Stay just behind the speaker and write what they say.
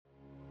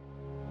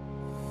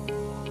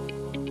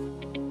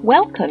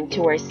Welcome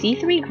to our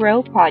C3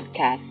 Grow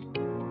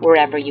podcast.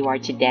 Wherever you are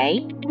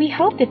today, we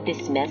hope that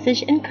this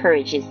message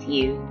encourages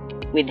you.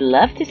 We'd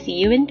love to see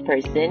you in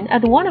person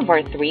at one of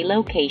our 3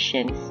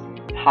 locations,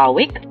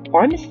 Hawick,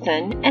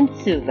 Ormiston, and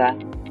Suva.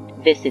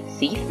 Visit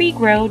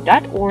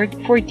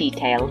c3grow.org for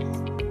details.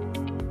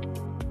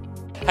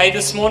 Hey,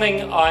 this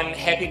morning I'm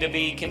happy to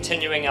be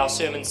continuing our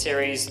sermon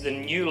series, The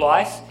New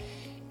Life,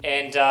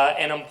 and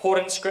an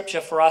important scripture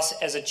for us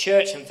as a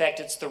church. In fact,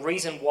 it's the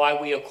reason why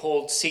we are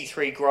called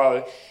C3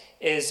 Grow,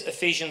 is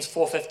Ephesians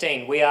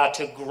 4:15. We are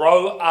to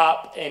grow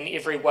up in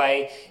every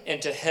way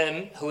into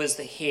Him who is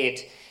the head,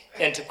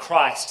 into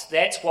Christ.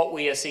 That's what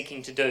we are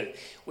seeking to do.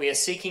 We are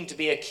seeking to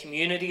be a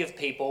community of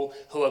people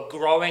who are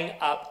growing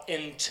up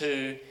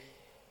into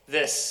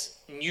this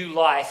new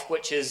life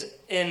which is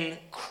in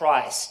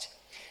Christ.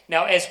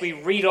 Now, as we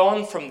read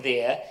on from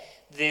there,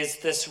 there's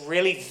this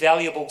really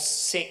valuable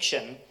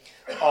section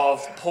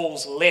of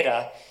Paul's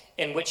letter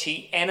in which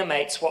he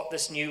animates what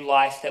this new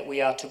life that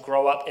we are to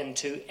grow up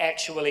into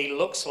actually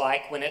looks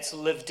like when it's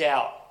lived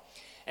out.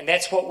 And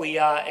that's what we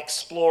are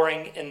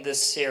exploring in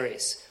this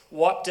series.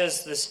 What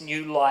does this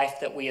new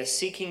life that we are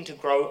seeking to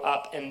grow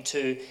up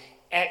into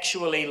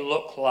actually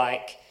look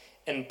like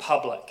in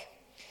public?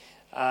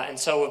 And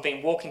so we've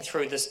been walking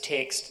through this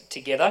text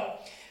together.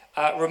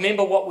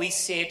 Remember what we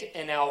said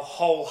in our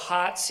Whole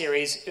Heart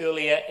series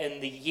earlier in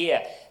the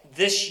year.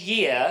 This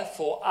year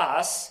for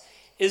us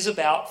is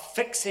about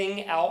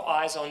fixing our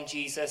eyes on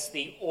Jesus,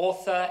 the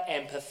author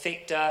and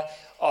perfecter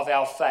of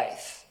our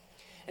faith.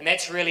 And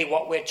that's really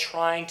what we're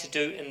trying to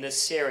do in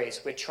this series.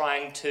 We're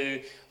trying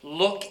to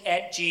look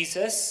at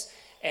Jesus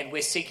and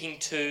we're seeking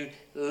to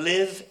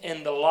live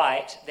in the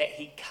light that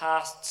He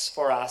casts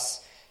for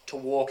us to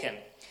walk in.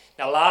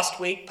 Now, last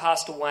week,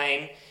 Pastor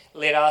Wayne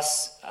led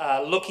us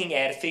looking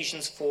at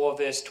Ephesians 4,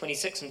 verse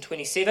 26 and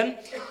 27,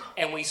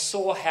 and we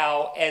saw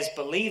how, as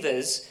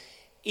believers,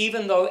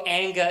 even though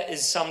anger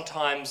is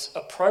sometimes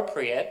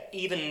appropriate,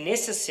 even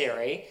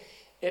necessary,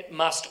 it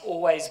must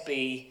always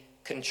be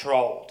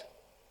controlled.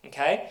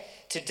 Okay?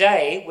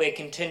 Today, we're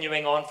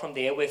continuing on from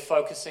there. We're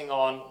focusing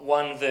on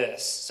one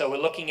verse. So we're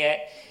looking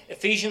at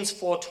Ephesians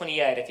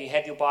 4:28. If you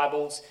have your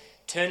Bibles,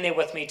 turn there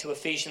with me to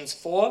Ephesians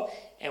 4,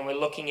 and we're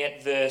looking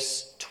at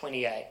verse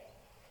 28.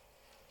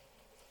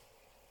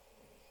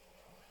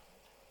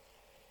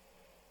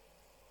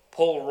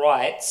 Paul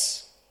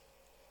writes,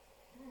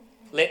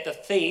 "Let the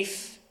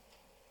thief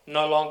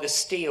no longer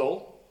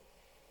steal,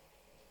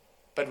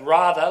 but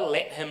rather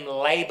let him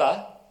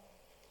labor,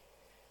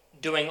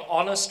 doing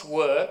honest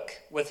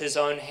work with his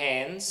own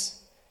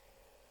hands,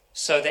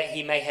 so that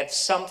he may have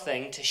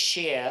something to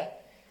share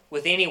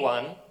with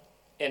anyone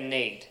in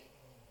need."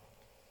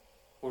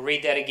 We'll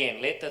read that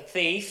again. "Let the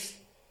thief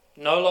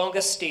no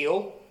longer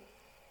steal,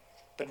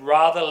 but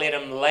rather let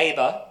him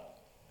labor,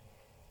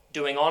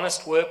 doing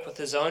honest work with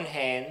his own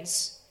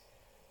hands,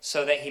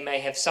 so that he may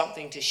have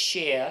something to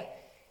share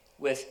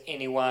with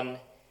anyone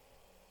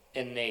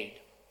in need."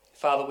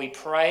 Father, we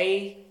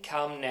pray,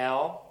 come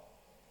now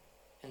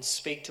and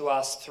speak to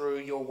us through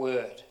your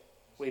word.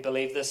 We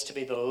believe this to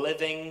be the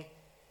living,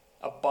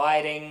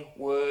 abiding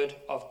word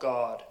of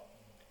God.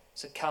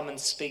 So come and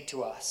speak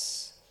to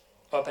us.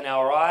 Open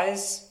our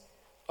eyes,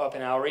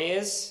 open our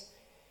ears,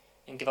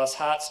 and give us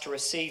hearts to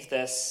receive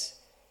this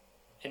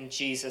in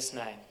Jesus'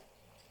 name.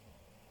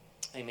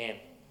 Amen.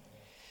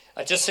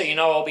 Just so you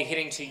know, I'll be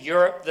heading to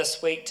Europe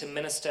this week to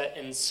minister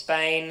in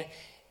Spain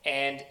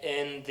and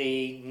in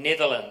the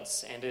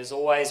Netherlands. And as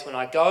always, when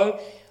I go,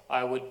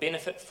 I would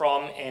benefit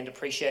from and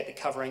appreciate the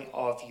covering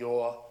of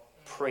your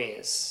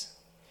prayers.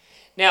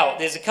 Now,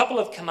 there's a couple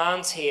of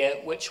commands here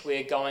which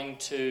we're going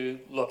to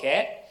look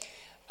at.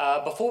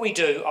 Before we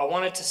do, I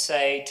wanted to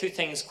say 2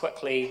 things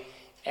quickly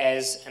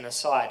as an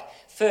aside.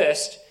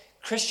 First,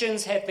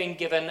 Christians have been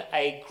given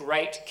a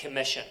great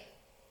commission.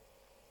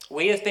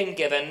 We have been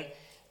given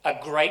a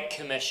great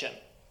commission.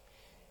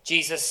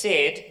 Jesus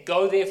said,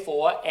 "Go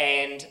therefore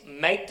and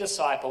make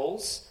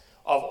disciples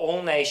of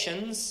all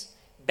nations,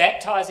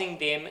 baptizing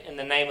them in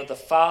the name of the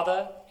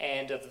Father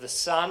and of the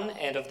Son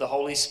and of the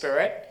Holy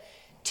Spirit,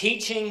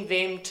 teaching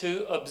them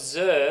to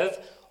observe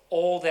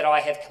all that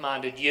I have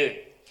commanded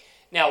you."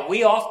 Now,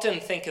 we often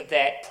think of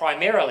that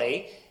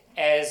primarily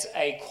as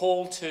a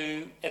call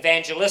to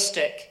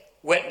evangelistic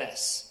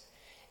witness.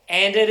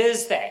 And it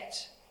is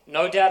that.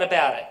 No doubt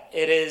about it.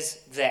 It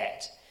is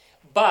that.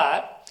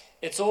 But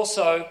it's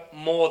also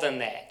more than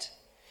that.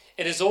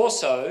 It is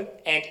also,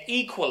 and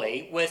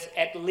equally, with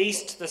at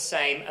least the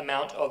same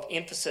amount of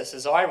emphasis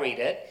as I read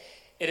it,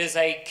 it is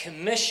a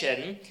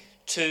commission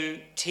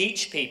to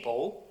teach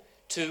people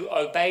to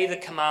obey the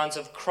commands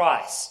of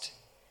Christ,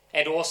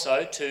 and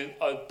also to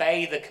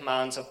obey the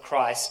commands of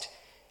Christ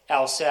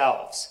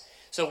ourselves.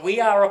 So we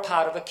are a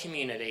part of a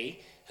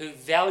community who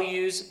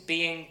values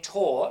being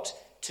taught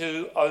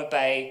to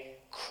obey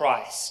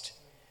Christ.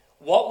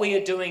 What we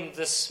are doing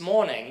this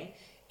morning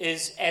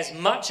is as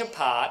much a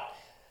part,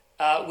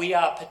 we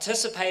are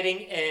participating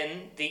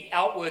in the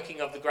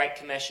outworking of the Great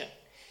Commission.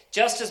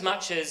 Just as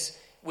much as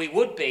we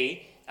would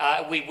be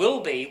We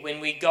will be when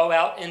we go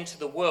out into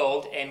the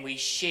world and we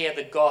share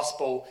the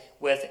gospel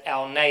with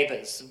our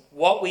neighbours.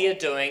 What we are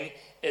doing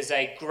is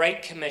a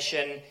Great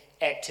Commission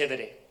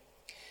activity.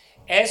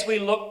 As we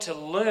look to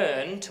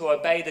learn to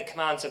obey the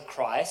commands of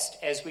Christ,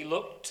 as we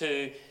look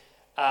to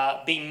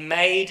be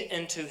made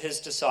into his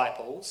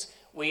disciples,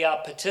 we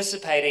are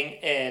participating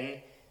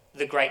in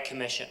the Great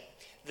Commission.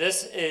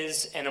 This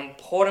is an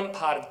important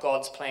part of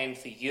God's plan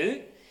for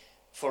you,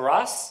 for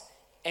us,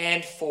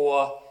 and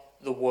for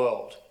the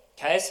world.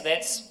 Okay, so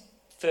that's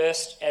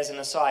first as an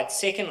aside.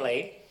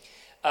 Secondly,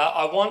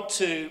 I want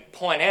to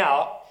point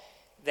out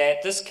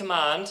that this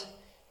command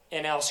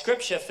in our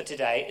scripture for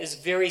today is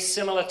very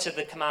similar to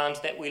the command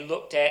that we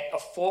looked at a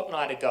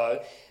fortnight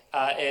ago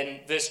in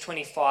verse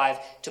 25,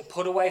 to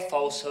put away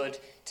falsehood,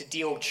 to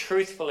deal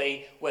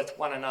truthfully with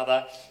one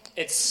another.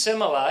 It's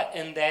similar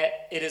in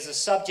that it is a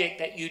subject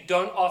that you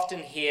don't often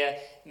hear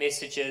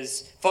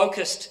messages,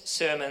 focused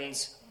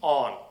sermons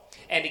on.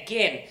 And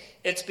again,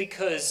 it's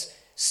because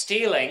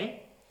stealing,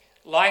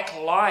 like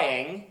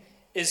lying,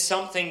 is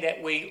something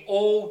that we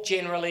all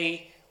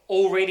generally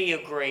already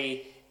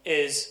agree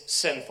is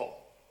sinful.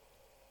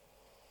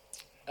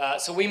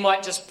 So we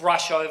might just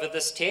brush over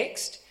this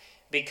text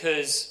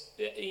because,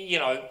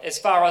 as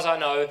far as I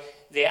know,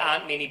 there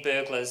aren't many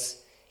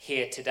burglars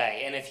here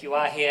today. And if you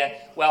are here,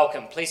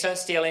 welcome. Please don't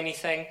steal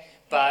anything,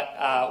 but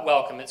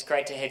welcome. It's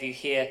great to have you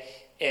here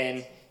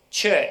in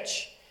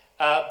church.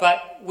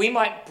 But we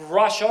might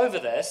brush over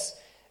this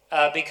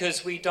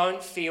because we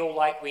don't feel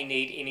like we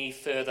need any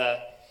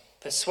further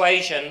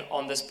persuasion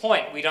on this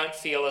point. We don't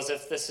feel as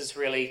if this is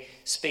really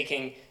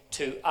speaking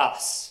to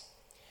us.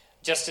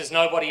 Just as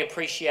nobody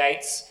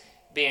appreciates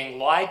being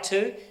lied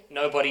to,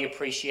 nobody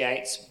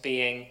appreciates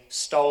being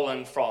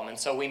stolen from. And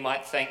so we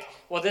might think,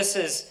 well, this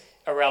is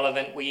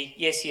irrelevant.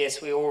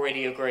 Yes, we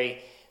already agree,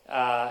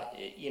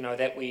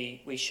 that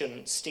we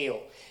shouldn't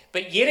steal.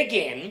 But yet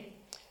again,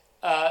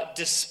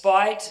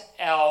 despite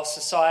our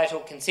societal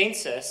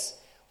consensus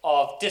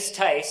of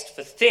distaste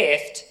for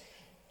theft,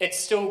 it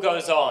still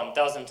goes on,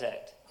 doesn't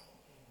it?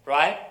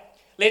 Right?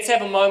 Let's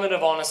have a moment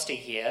of honesty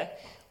here.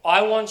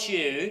 I want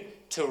you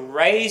to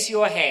raise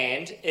your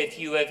hand if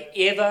you have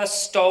ever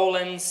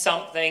stolen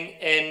something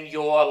in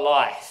your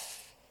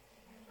life.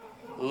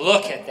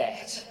 Look at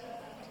that.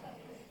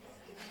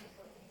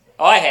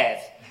 I have.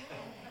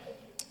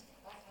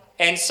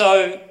 And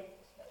so,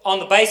 on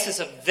the basis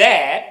of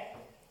that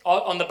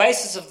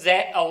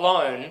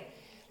alone,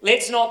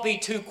 let's not be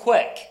too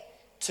quick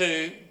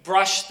to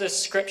brush this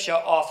scripture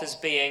off as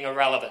being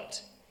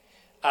irrelevant.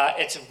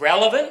 It's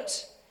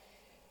relevant,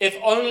 if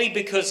only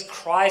because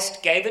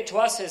Christ gave it to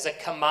us as a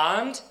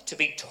command to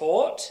be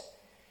taught,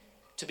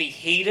 to be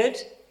heeded,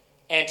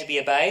 and to be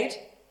obeyed.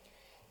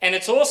 And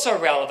it's also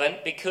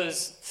relevant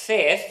because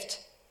theft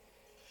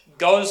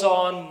goes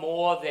on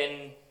more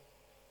than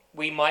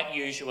we might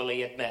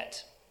usually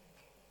admit.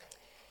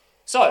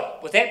 So,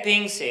 with that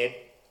being said,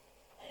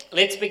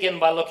 let's begin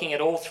by looking at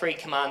all three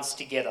commands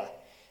together.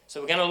 So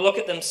we're going to look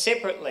at them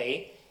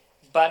separately,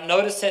 but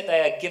notice that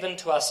they are given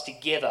to us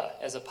together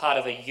as a part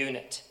of a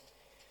unit.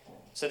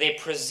 So they're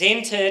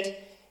presented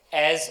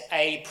as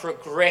a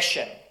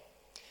progression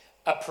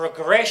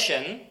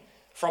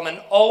from an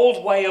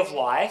old way of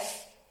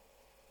life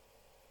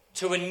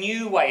to a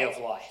new way of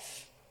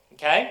life.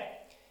 Okay?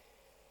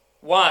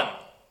 1,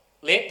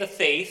 let the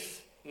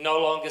thief no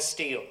longer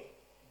steal.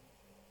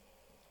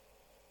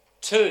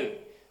 2,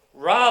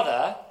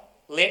 rather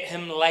let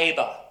him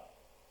labour,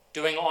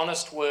 doing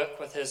honest work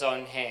with his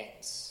own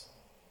hands.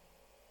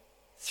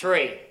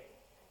 3,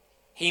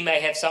 he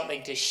may have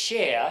something to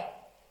share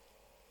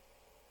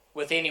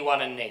with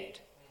anyone in need.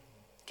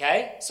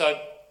 Okay? So,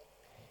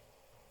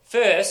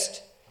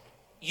 first,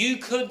 you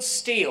could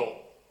steal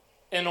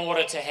in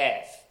order to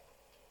have.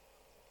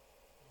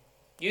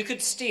 You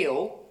could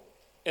steal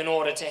in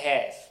order to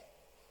have.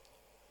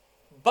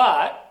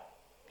 But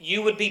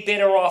you would be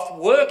better off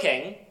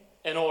working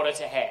in order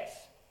to have.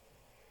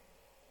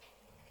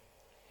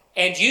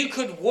 And you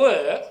could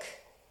work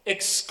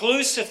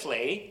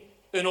exclusively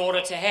in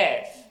order to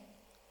have.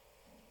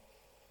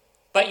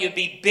 But you'd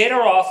be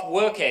better off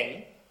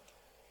working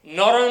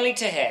not only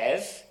to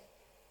have,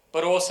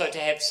 but also to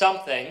have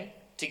something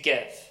to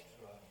give.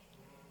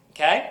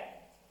 Okay?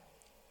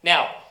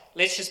 Now,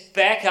 let's just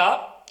back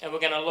up and we're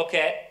going to look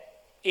at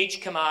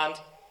each command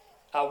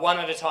one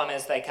at a time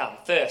as they come.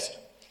 First,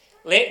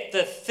 let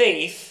the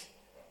thief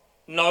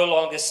no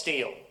longer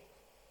steal.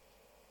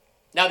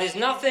 Now, there's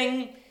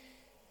nothing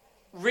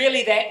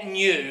really that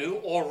new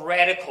or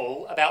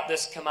radical about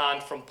this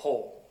command from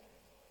Paul.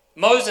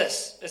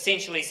 Moses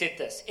essentially said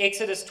this.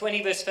 Exodus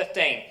 20 verse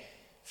 15.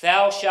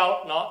 Thou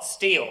shalt not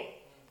steal.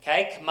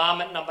 Okay,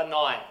 commandment number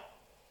 9.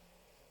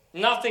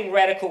 Nothing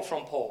radical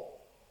from Paul.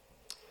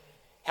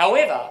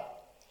 However,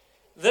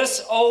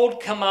 this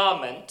old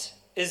commandment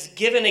is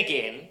given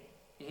again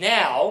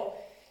now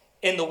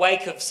in the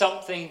wake of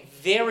something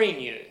very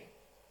new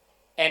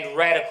and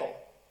radical.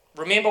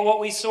 Remember what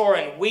we saw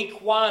in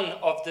week 1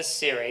 of this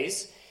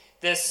series,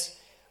 this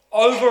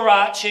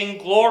overarching,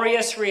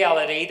 glorious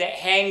reality that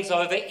hangs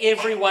over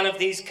every one of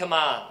these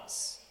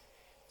commands.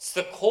 It's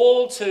the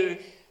call to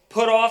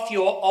put off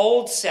your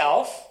old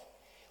self,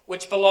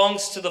 which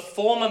belongs to the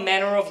former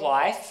manner of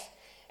life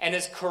and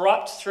is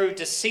corrupt through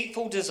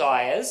deceitful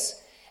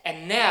desires,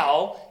 and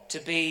now to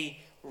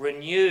be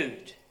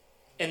renewed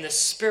in the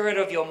spirit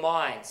of your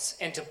minds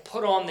and to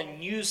put on the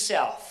new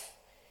self,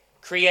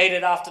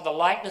 created after the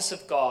likeness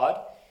of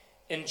God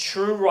in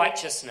true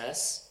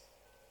righteousness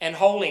and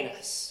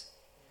holiness.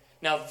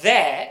 Now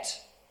that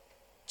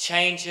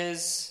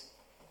changes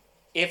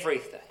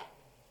everything.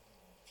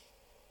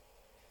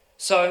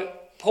 So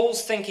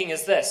Paul's thinking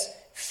is this: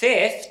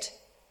 theft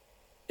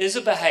is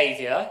a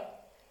behavior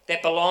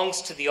that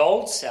belongs to the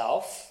old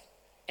self,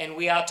 and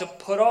we are to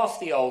put off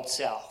the old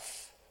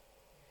self.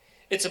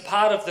 It's a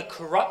part of the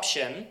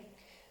corruption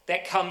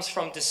that comes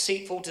from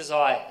deceitful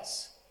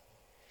desires.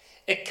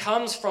 It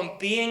comes from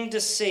being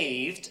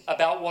deceived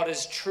about what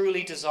is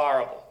truly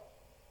desirable,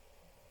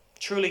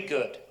 truly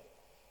good.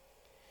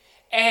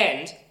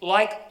 And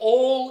like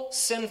all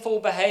sinful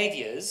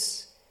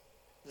behaviors,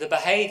 the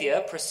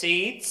behavior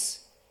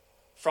proceeds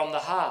from the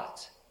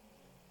heart.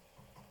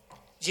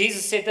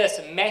 Jesus said this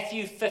in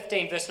Matthew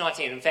 15, verse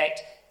 19. In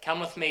fact, come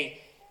with me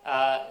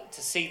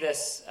to see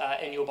this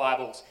in your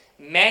Bibles.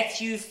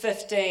 Matthew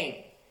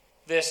 15,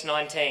 verse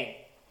 19.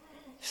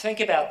 Think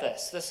about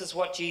this. This is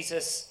what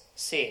Jesus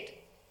said.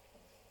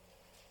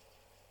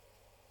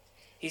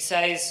 He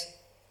says,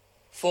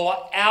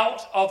 "For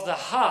out of the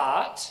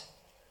heart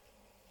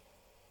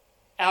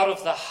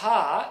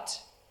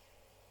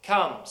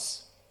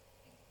comes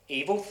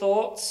evil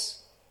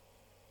thoughts,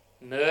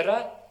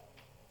 murder,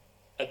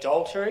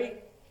 adultery,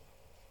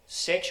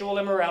 sexual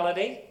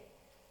immorality,"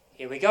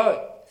 here we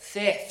go,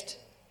 "theft,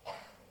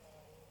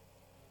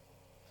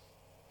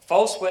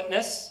 false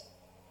witness,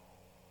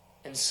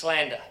 and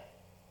slander."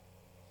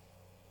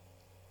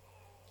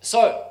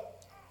 So,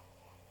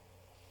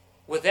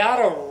 without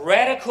a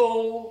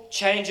radical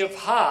change of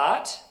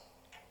heart,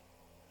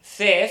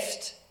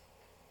 theft,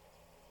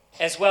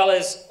 as well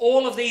as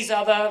all of these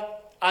other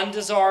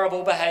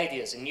undesirable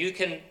behaviors, and you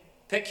can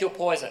pick your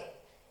poison,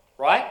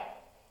 right?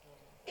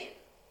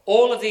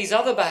 All of these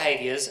other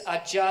behaviors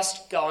are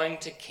just going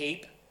to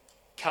keep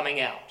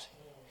coming out.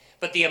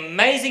 But the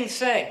amazing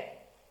thing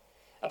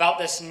about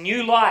this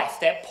new life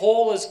that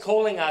Paul is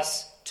calling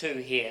us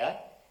to here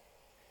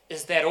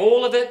is that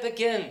all of it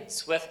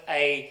begins with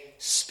a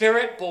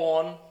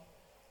spirit-born,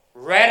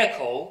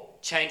 radical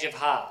change of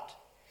heart.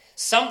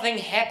 Something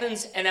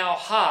happens in our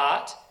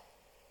heart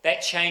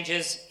that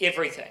changes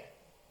everything.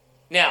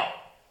 Now,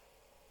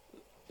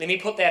 let me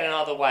put that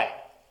another way.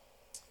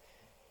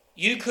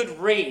 You could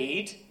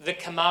read the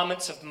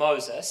commandments of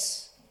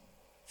Moses,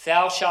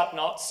 "Thou shalt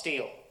not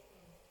steal,"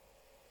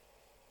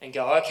 and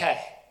go,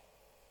 okay,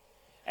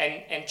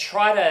 and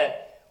try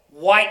to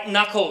white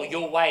knuckle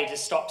your way to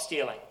stop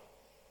stealing,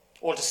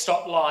 or to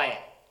stop lying,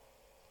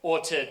 or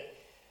to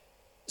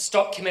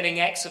stop committing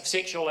acts of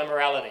sexual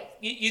immorality.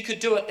 You could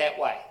do it that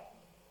way,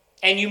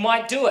 and you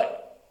might do it.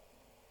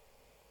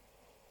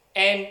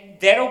 And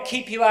that'll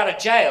keep you out of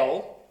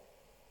jail,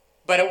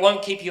 but it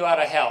won't keep you out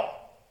of hell.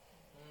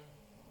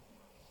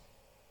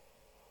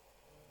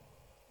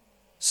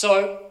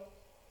 So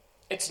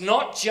it's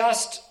not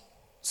just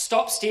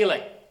stop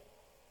stealing.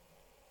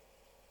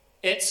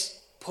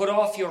 It's put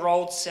off your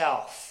old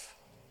self.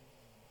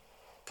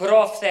 Put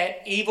off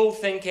that evil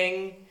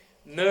thinking,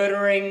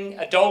 murdering,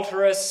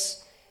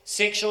 adulterous,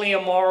 sexually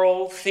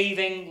immoral,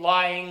 thieving,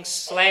 lying,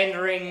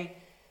 slandering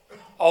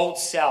old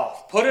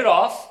self. Put it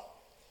off.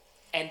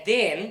 And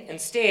then,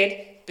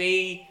 instead,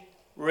 be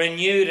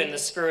renewed in the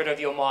spirit of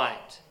your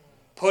mind,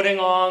 putting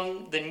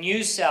on the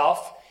new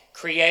self,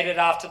 created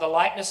after the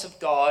likeness of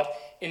God,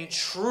 in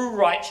true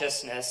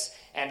righteousness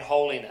and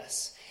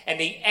holiness. And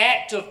the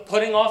act of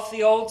putting off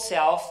the old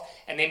self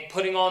and then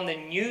putting on the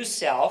new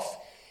self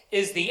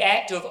is the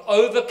act of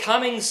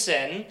overcoming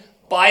sin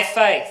by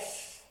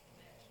faith.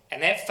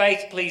 And that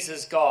faith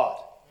pleases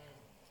God.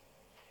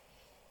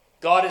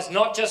 God is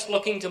not just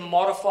looking to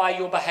modify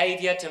your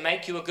behavior to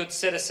make you a good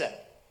citizen.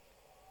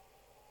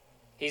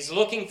 He's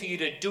looking for you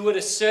to do it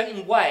a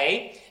certain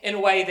way, in a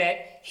way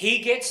that He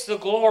gets the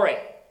glory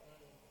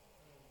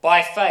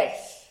by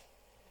faith.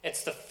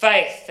 It's the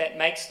faith that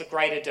makes the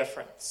greater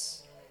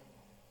difference,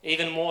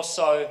 even more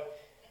so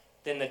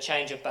than the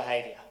change of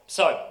behavior.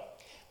 So,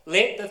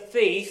 let the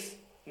thief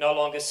no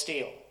longer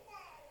steal.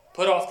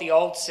 Put off the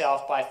old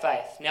self by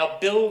faith. Now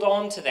build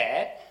on to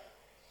that.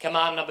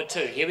 Command number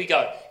 2. Here we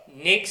go.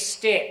 Next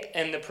step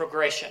in the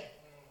progression.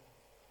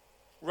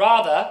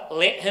 Rather,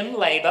 let him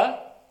labor,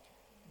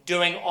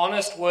 doing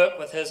honest work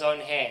with his own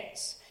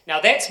hands. Now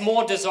that's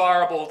more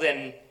desirable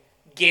than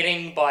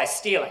getting by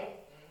stealing.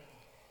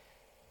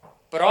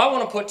 But I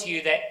want to put to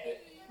you that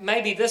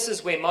maybe this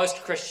is where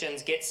most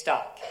Christians get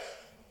stuck.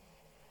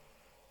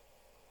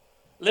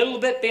 A little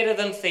bit better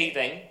than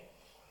thieving,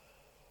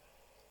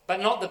 but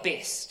not the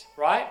best,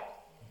 right?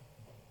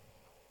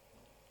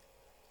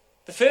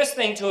 The first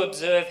thing to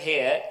observe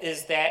here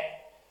is that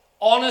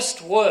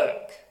honest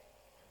work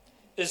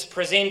is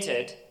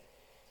presented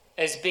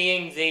as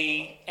being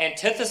the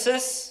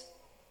antithesis,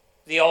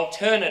 the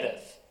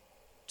alternative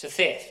to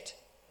theft.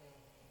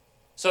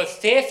 So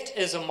theft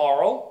is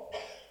immoral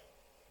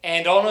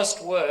and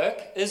honest work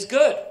is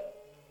good.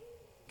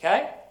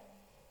 Okay?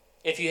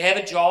 If you have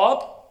a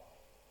job,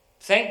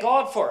 thank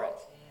God for it.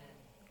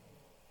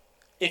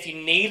 If you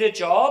need a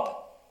job,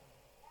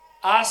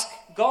 ask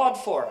God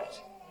for it.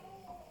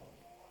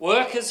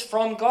 Work is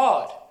from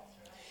God.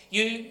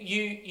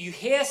 You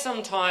hear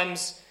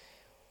sometimes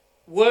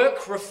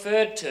work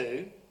referred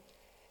to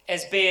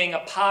as being a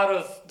part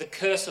of the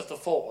curse of the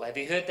fall. Have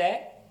you heard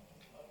that?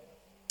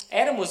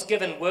 Adam was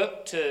given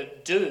work to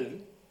do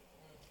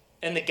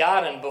in the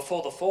garden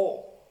before the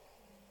fall.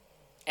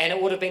 And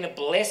it would have been a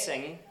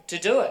blessing to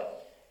do it.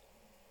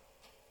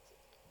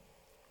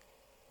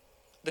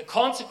 The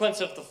consequence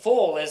of the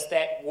fall is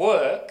that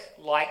work,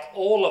 like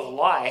all of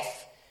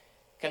life,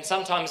 can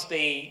sometimes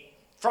be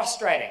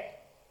frustrating,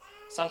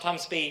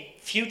 sometimes be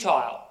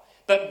futile.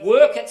 But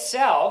work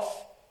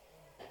itself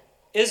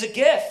is a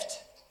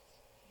gift.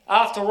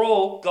 After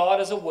all, God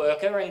is a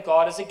worker and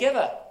God is a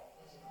giver.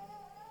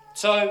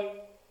 So,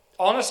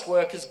 honest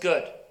work is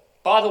good.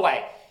 By the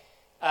way,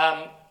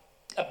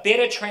 a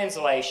better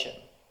translation,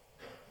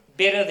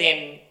 better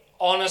than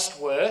honest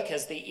work,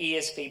 as the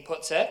ESV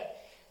puts it,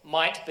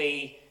 might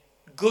be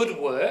good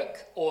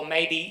work, or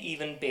maybe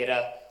even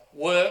better,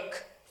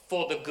 work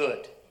for the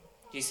good.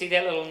 Do you see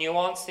that little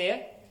nuance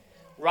there?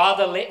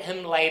 Rather let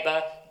him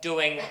labour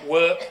doing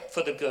work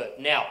for the good.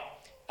 Now,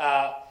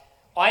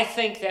 I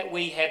think that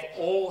we have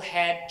all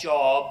had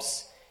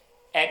jobs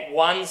at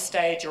one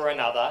stage or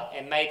another,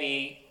 and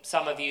maybe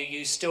some of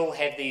you still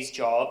have these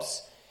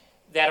jobs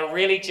that are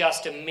really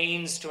just a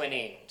means to an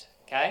end,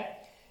 okay?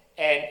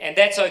 And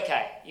that's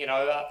okay. You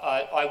know,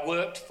 I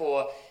worked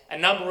for a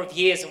number of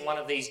years in one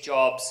of these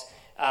jobs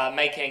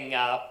making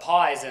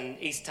pies in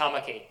East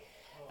Tamaki,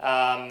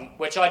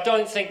 which I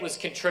don't think was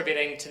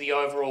contributing to the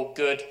overall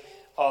good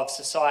of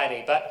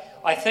society. But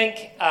I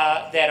think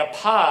that a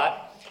part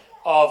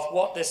of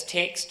what this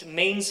text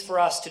means for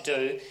us to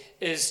do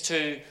is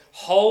to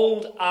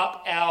hold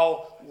up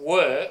our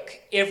work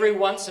every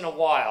once in a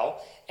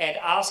while and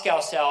ask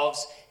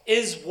ourselves,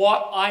 is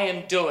what I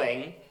am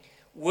doing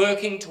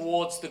working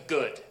towards the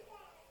good?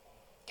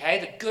 Okay,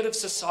 the good of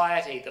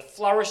society, the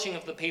flourishing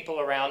of the people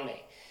around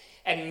me.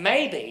 And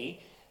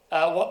maybe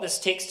what this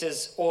text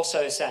is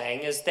also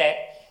saying is that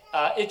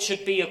it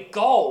should be a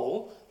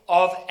goal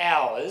of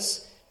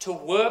ours to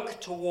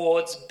work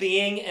towards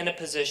being in a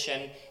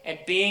position and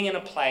being in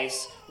a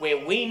place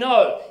where we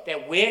know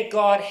that where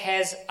God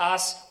has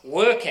us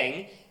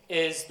working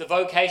is the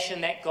vocation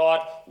that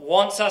God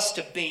wants us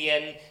to be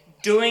in,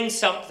 doing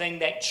something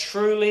that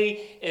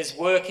truly is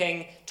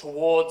working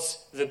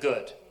towards the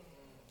good.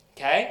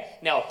 Okay?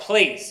 Now,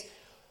 please,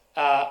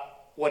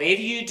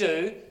 whatever you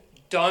do,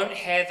 don't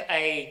have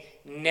a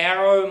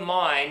narrow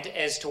mind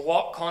as to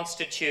what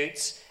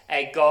constitutes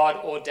a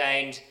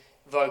God-ordained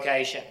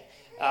vocation.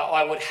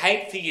 I would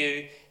hate for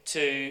you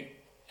to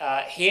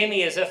hear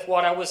me as if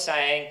what I was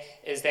saying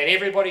is that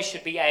everybody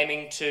should be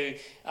aiming to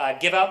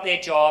give up their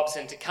jobs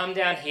and to come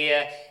down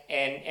here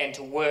and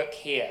to work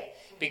here.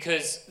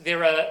 Because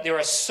there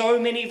are so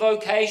many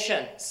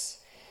vocations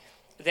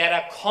that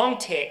are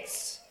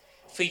contexts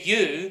for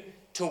you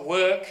to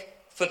work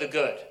for the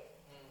good.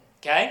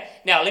 Okay?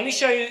 Now, let me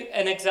show you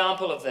an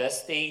example of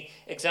this, the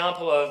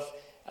example of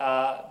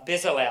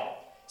Bezalel.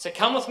 So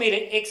come with me to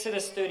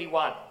Exodus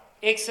 31.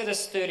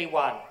 Exodus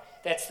 31.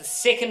 That's the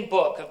second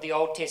book of the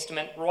Old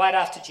Testament, right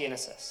after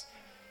Genesis.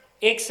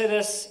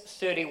 Exodus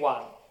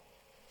 31.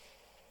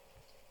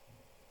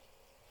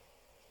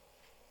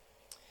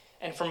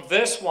 And from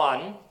verse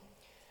 1,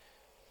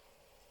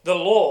 the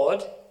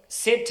Lord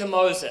said to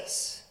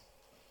Moses,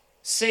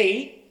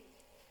 "See,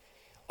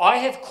 I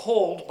have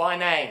called by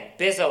name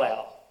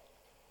Bezalel,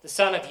 the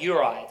son of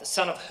Uri, the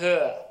son of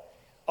Hur,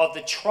 of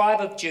the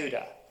tribe of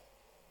Judah.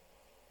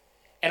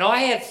 And I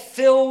have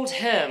filled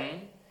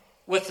him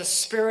with the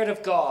Spirit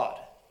of God,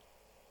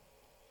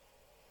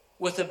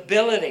 with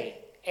ability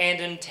and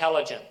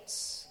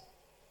intelligence,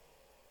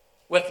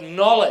 with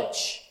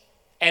knowledge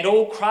and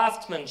all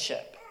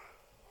craftsmanship.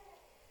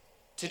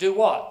 To do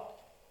what?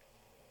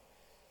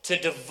 To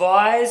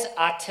devise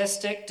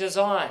artistic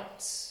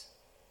designs,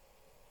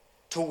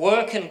 to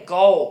work in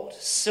gold,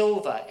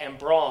 silver, and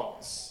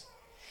bronze,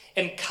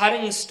 in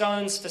cutting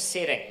stones for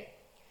setting,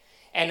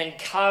 and in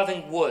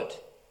carving wood,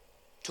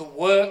 to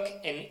work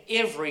in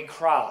every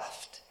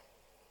craft."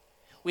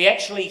 We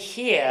actually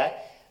hear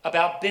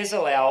about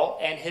Bezalel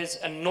and his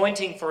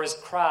anointing for his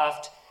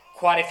craft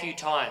quite a few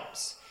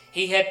times.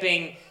 He had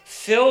been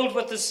filled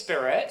with the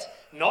Spirit,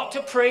 not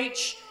to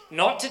preach,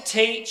 not to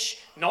teach,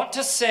 not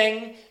to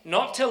sing,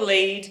 not to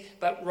lead,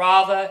 but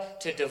rather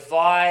to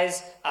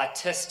devise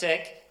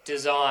artistic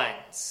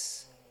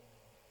designs.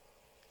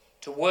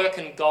 To work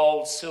in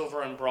gold,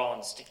 silver, and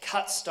bronze, to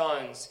cut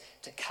stones,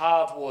 to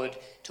carve wood,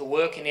 to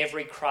work in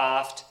every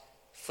craft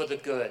for the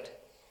good.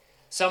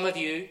 Some of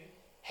you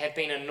have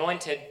been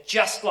anointed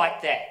just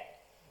like that,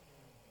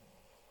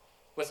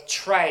 with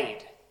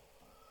trade,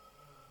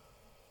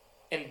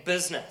 in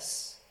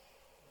business,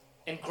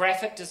 in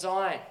graphic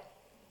design.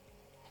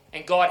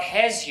 And God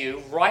has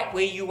you right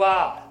where you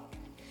are.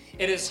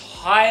 It is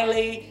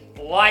highly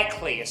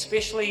likely,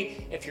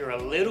 especially if you're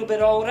a little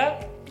bit older,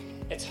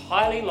 it's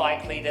highly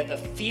likely that the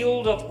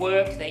field of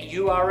work that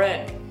you are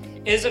in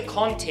is a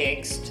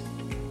context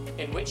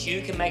in which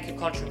you can make a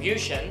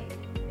contribution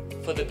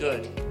for the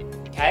good.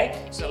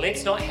 Okay? So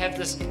let's not have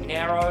this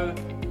narrow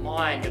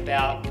mind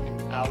about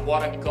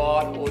what a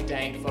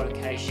God-ordained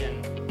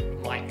vocation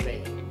might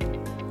be.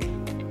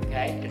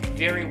 Okay? It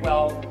very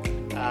well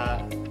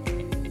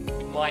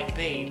might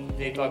be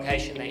the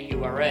vocation that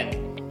you are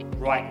in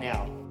right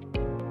now.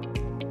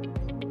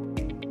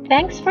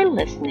 Thanks for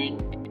listening.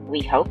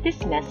 We hope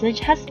this message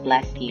has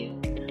blessed you.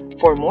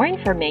 For more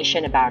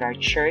information about our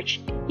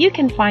church, you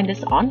can find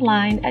us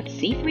online at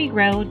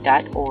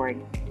c3grow.org.